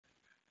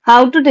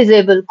How to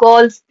disable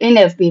calls in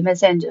FB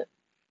Messenger.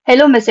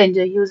 Hello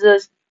Messenger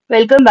users,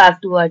 welcome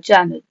back to our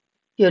channel,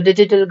 your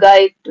digital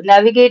guide to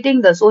navigating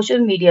the social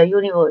media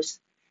universe.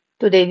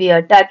 Today we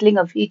are tackling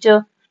a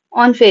feature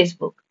on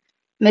Facebook,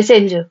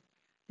 Messenger,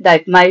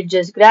 that might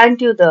just grant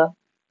you the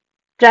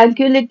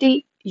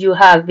tranquility you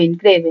have been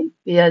craving.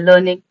 We are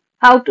learning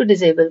how to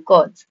disable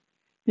calls.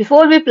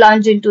 Before we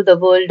plunge into the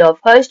world of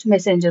hushed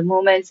messenger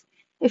moments,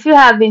 if you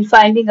have been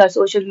finding our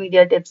social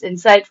media tips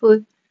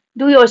insightful,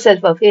 do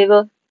yourself a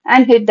favor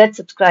and hit that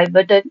subscribe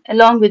button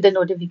along with the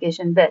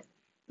notification bell.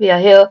 We are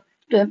here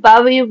to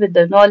empower you with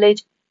the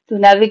knowledge to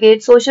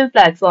navigate social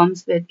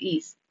platforms with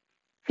ease.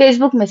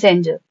 Facebook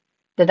Messenger,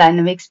 the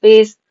dynamic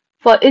space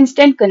for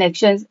instant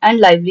connections and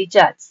lively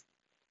chats.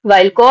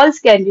 While calls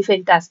can be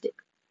fantastic,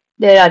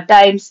 there are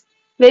times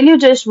when you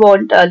just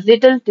want a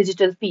little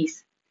digital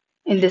peace.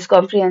 In this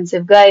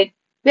comprehensive guide,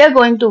 we are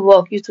going to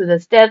walk you through the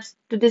steps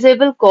to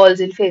disable calls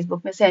in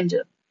Facebook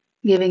Messenger,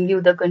 giving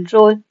you the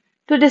control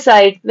to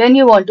decide when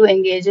you want to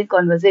engage in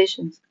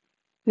conversations.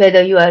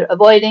 Whether you are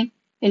avoiding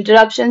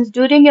interruptions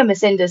during your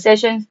Messenger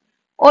sessions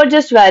or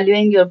just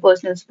valuing your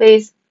personal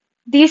space,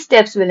 these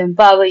steps will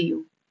empower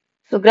you.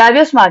 So grab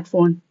your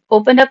smartphone,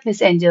 open up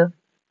Messenger,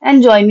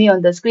 and join me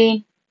on the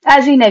screen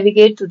as we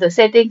navigate through the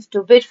settings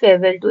to bid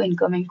farewell to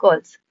incoming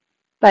calls.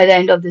 By the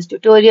end of this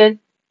tutorial,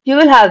 you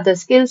will have the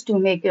skills to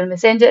make your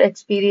Messenger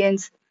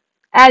experience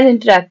as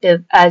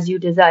interactive as you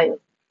desire.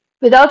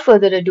 Without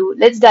further ado,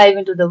 let's dive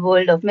into the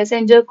world of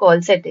Messenger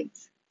call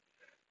settings.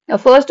 Now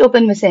first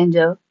open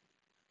Messenger.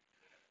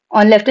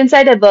 On left hand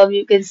side above,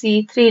 you can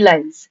see three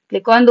lines.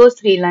 Click on those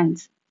three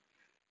lines.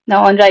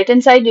 Now on right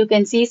hand side, you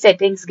can see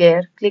settings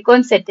gear. Click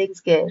on settings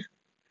gear.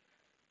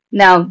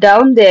 Now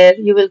down there,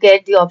 you will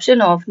get the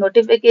option of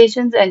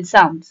notifications and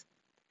sounds.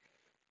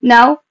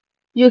 Now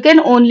you can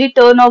only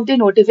turn off the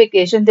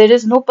notification. There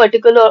is no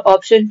particular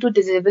option to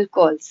disable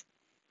calls.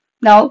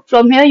 Now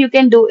from here, you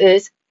can do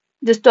is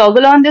just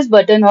toggle on this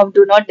button of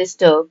do not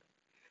disturb.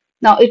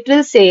 Now it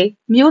will say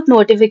mute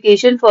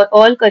notification for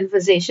all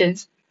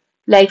conversations,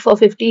 like for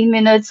 15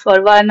 minutes,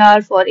 for 1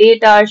 hour, for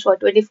 8 hours, for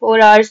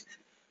 24 hours,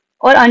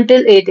 or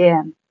until 8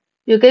 a.m.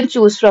 You can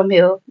choose from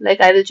here, like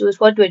I will choose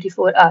for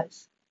 24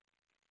 hours.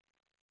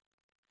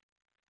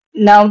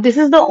 Now this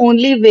is the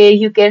only way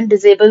you can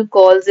disable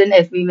calls in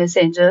FB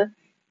Messenger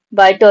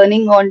by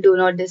turning on Do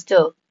Not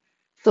Disturb.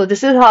 So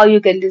this is how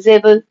you can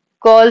disable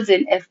calls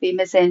in FB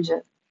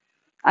Messenger.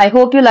 I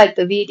hope you liked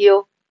the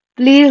video.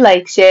 Please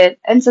like, share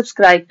and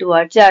subscribe to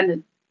our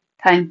channel.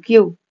 Thank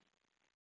you.